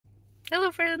Hello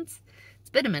friends. It's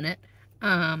been a minute.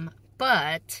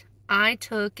 But I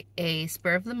took a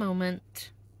spur of the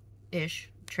moment-ish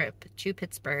trip to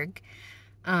Pittsburgh.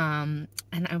 And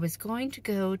I was going to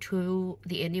go to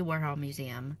the Andy Warhol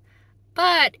Museum.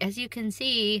 But as you can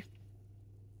see,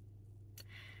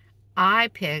 I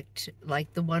picked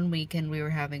like the one weekend we were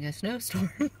having a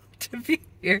snowstorm to be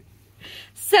here.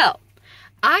 So,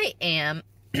 I am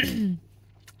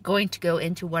going to go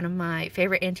into one of my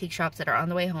favorite antique shops that are on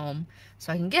the way home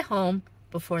so I can get home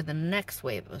before the next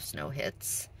wave of snow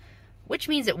hits, which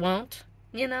means it won't,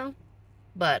 you know,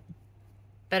 but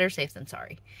better safe than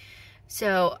sorry.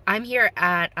 So I'm here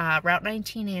at Route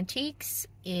 19 Antiques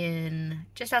in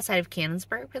just outside of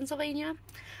Canonsburg, Pennsylvania.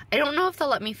 I don't know if they'll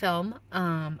let me film.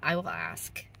 I will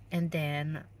ask and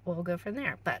then we'll go from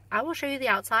there, but I will show you the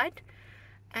outside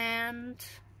and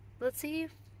let's see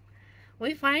if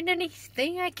we find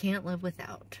anything I can't live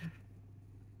without.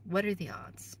 What are the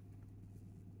odds?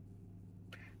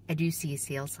 I do see a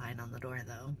sale sign on the door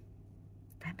though.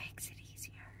 That makes it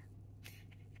easier.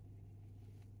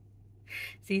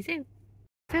 See you soon.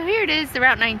 So here it is, the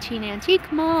Route 19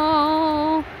 Antique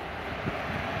Mall.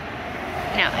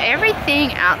 Now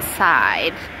everything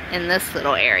outside in this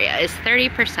little area is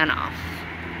 30% off.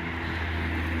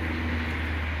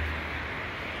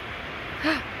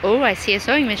 Oh, I see a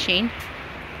sewing machine.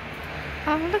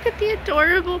 Oh, look at the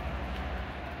adorable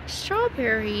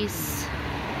strawberries.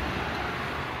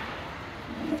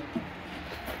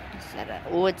 Is that a,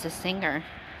 oh, it's a Singer.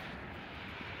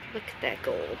 Look at that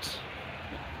gold.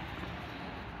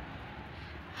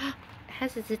 It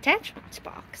has its attachments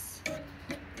box.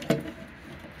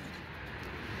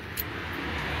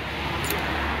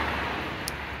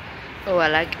 Oh,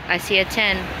 I see a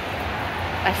 10.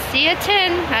 I see a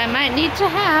 10 I might need to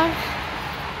have.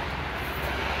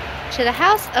 To the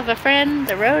house of a friend,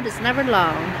 the road is never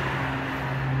long.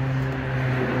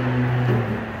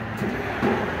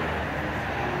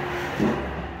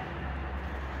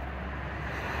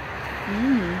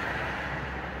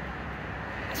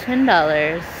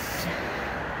 $10.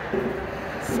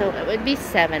 So it would be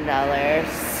 $7.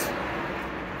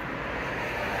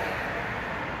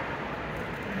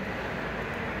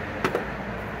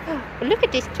 Oh, look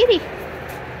at this kitty.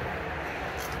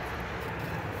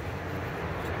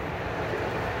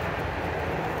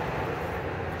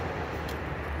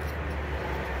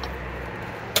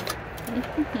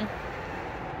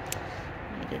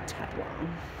 Need a towel.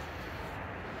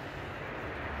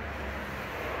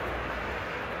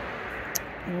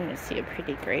 I want to see a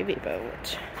pretty gravy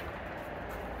boat.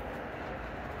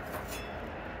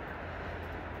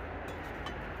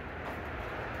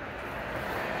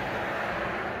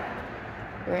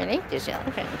 Really? This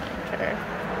elephant hunter.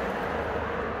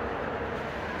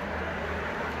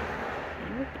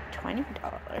 It would be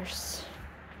 $20.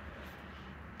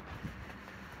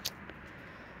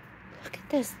 Look at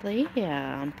this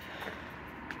lamp.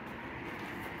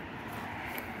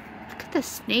 Look at the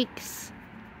snakes.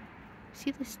 See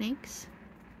the snakes?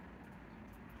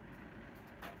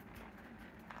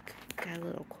 Got a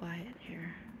little quiet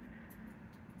here.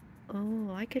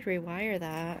 Oh, I could rewire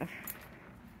that.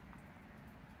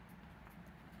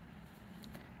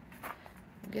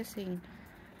 I'm guessing.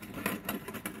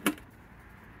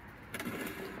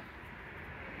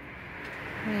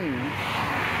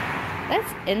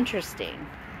 That's interesting.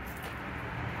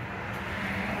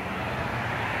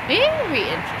 Very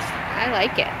interesting. I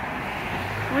like it.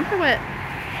 I wonder what.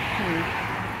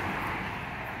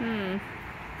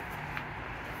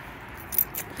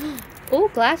 Oh,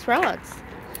 glass rods.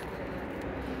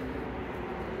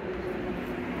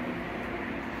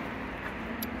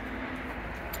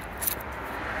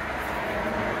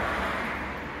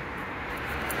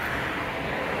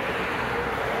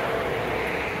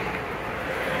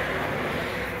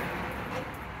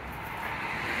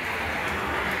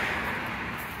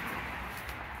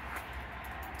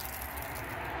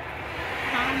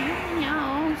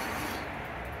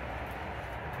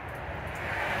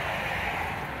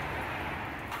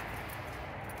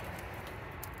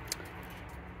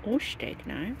 Oh, steak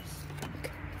knives.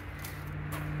 Okay.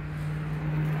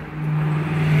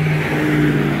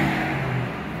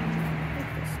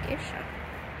 This gift shop.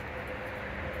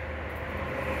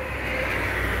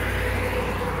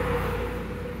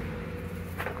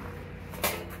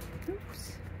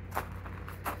 Oops.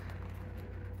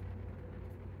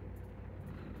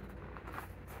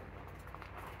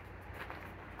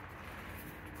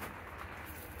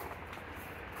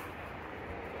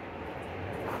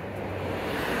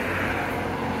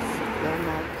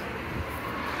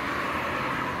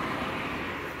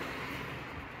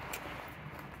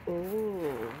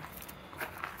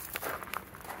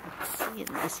 in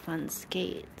these fun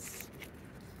skates.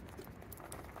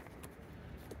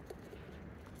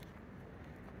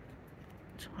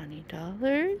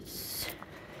 $20.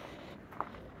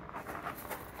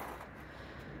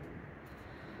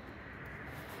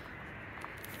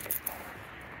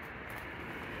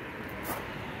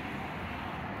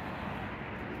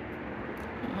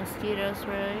 Mosquito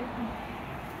spray.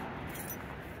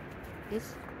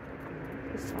 This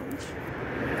one's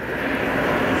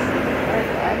hard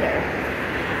weather.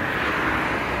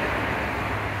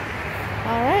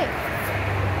 All right,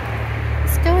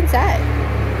 let's go inside.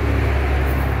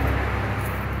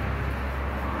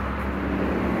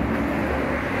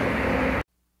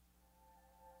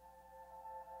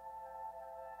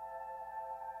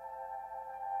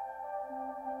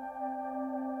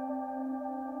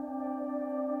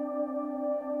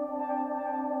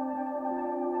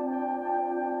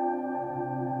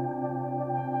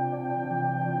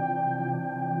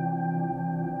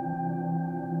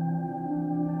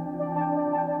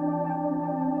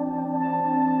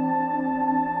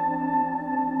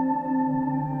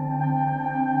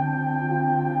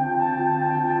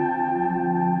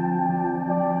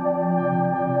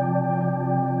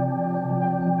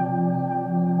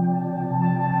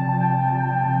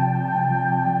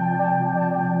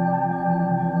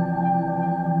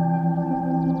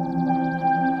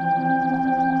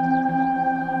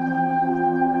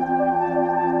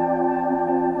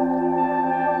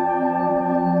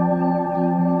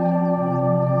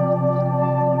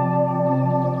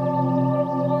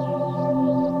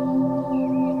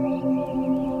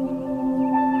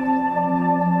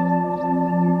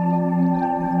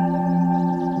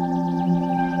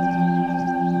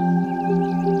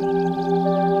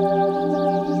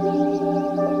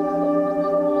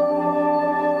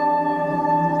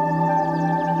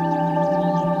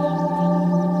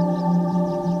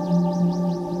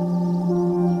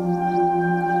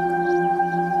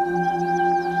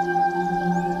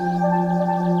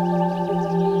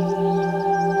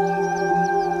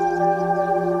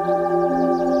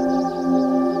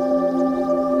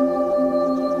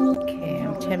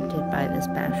 Tempted by this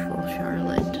bashful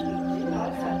Charlotte.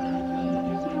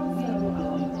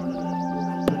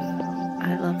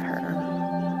 I love her.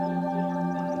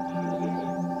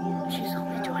 She's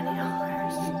only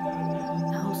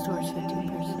 $20. The whole store's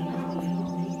 50% off.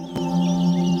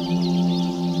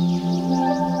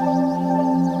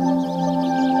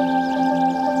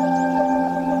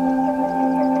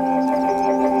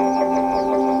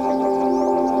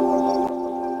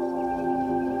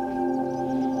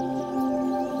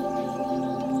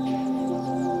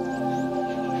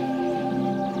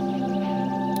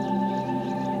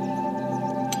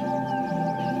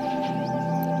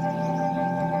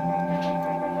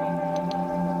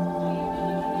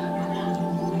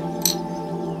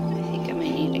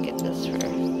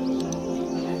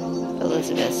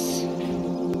 Elizabeth.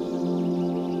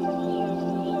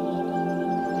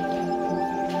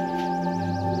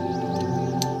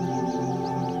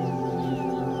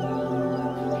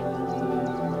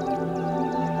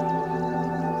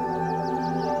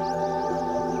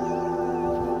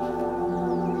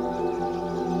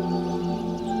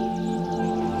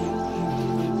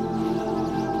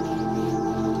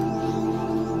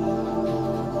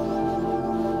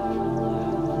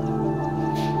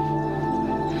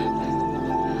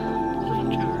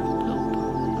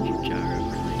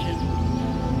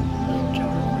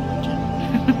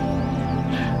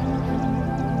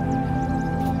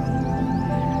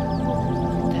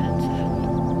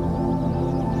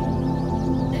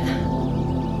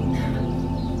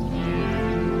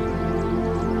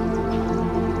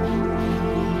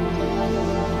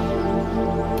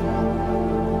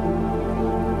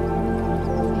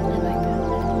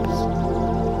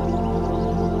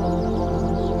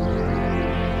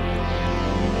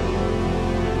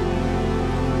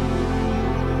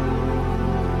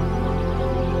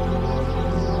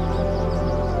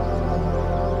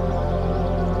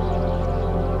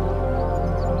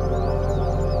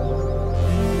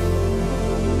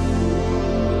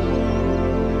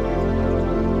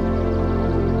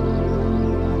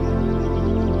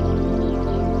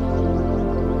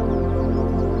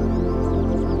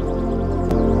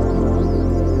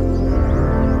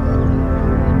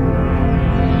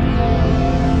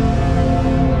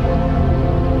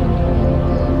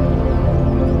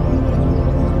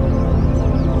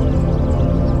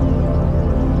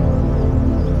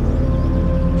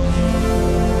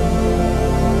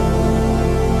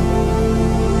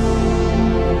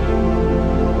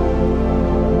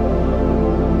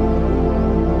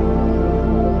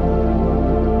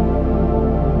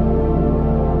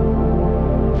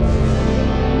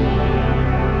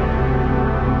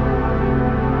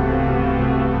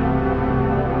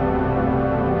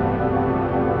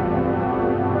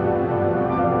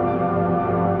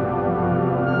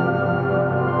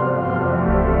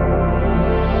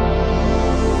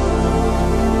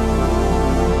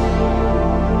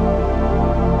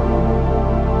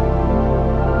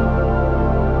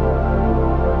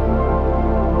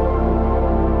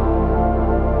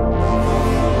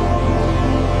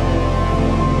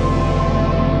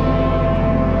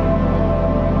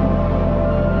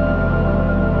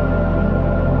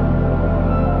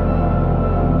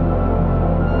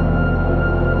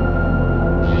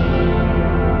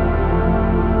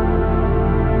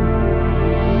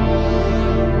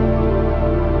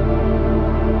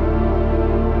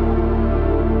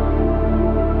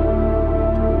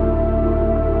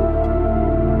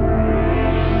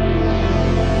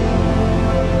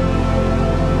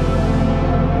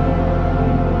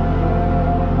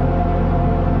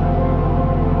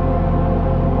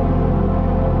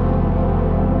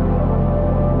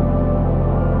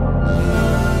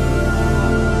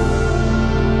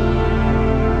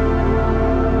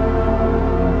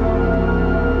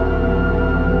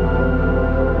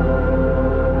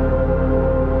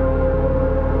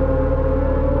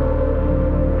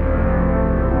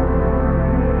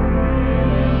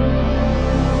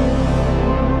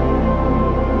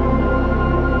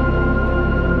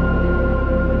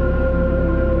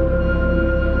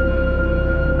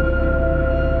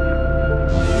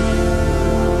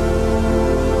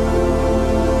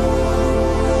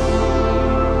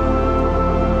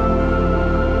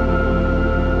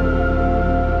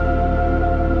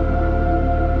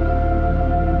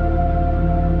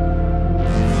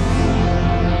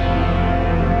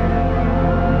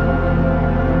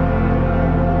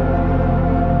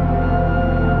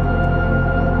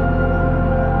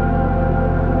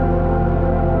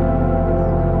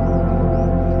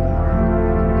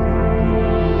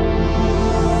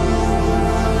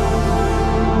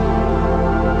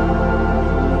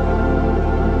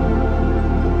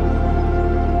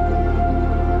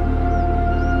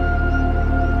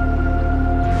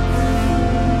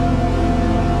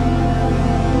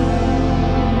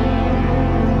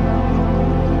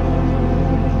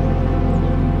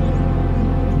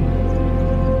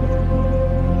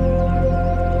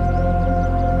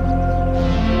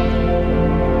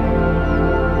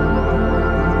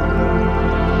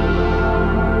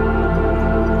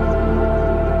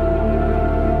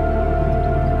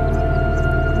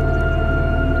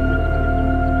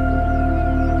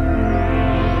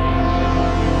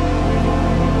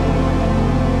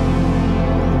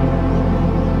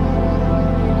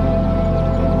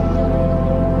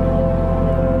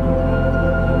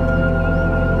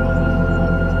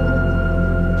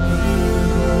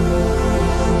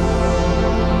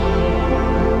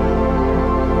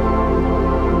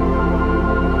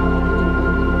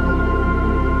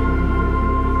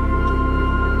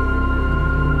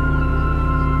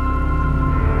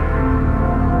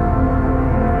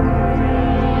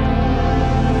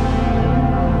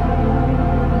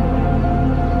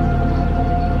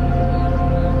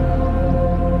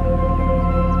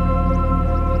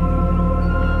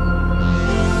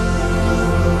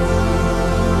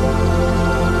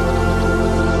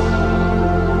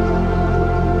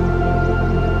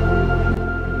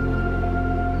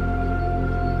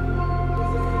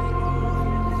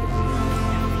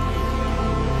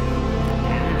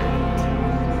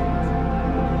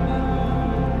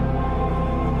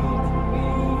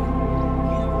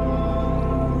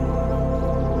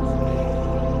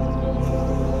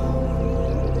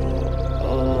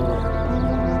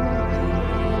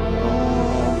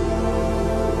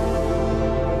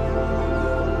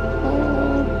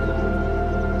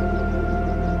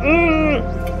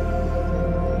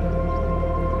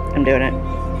 I'm doing it.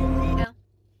 Well,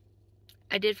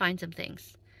 I did find some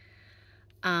things.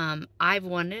 I've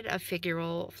wanted a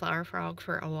figural flower frog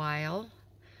for a while.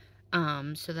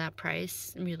 So that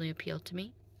price really appealed to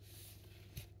me.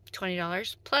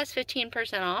 $20 plus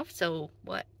 15% off. So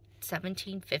what,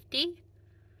 $17.50?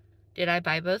 Did I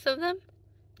buy both of them?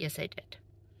 Yes, I did.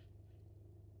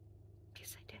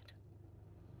 Yes, I did.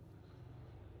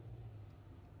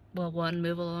 Will one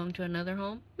move along to another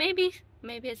home? Maybe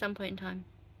at some point in time.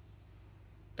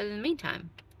 But in the meantime,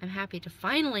 I'm happy to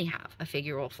finally have a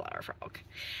figural flower frog.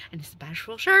 And it's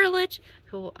bashful Charlotte,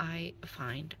 who I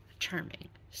find charming.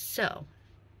 So,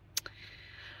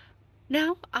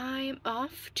 now I'm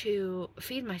off to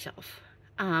feed myself.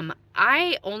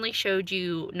 I only showed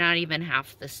you not even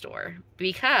half the store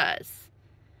because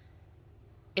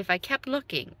if I kept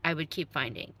looking, I would keep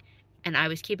finding. And I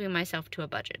was keeping myself to a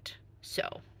budget.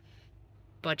 So,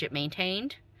 budget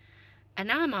maintained. And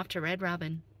now I'm off to Red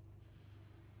Robin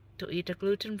to eat a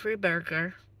gluten-free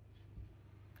burger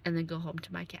and then go home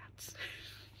to my cats.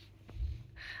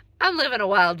 I'm living a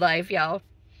wild life, y'all.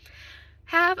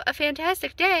 Have a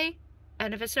fantastic day.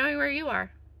 And if it's snowing where you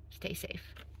are, stay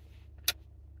safe.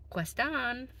 Quest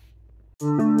on.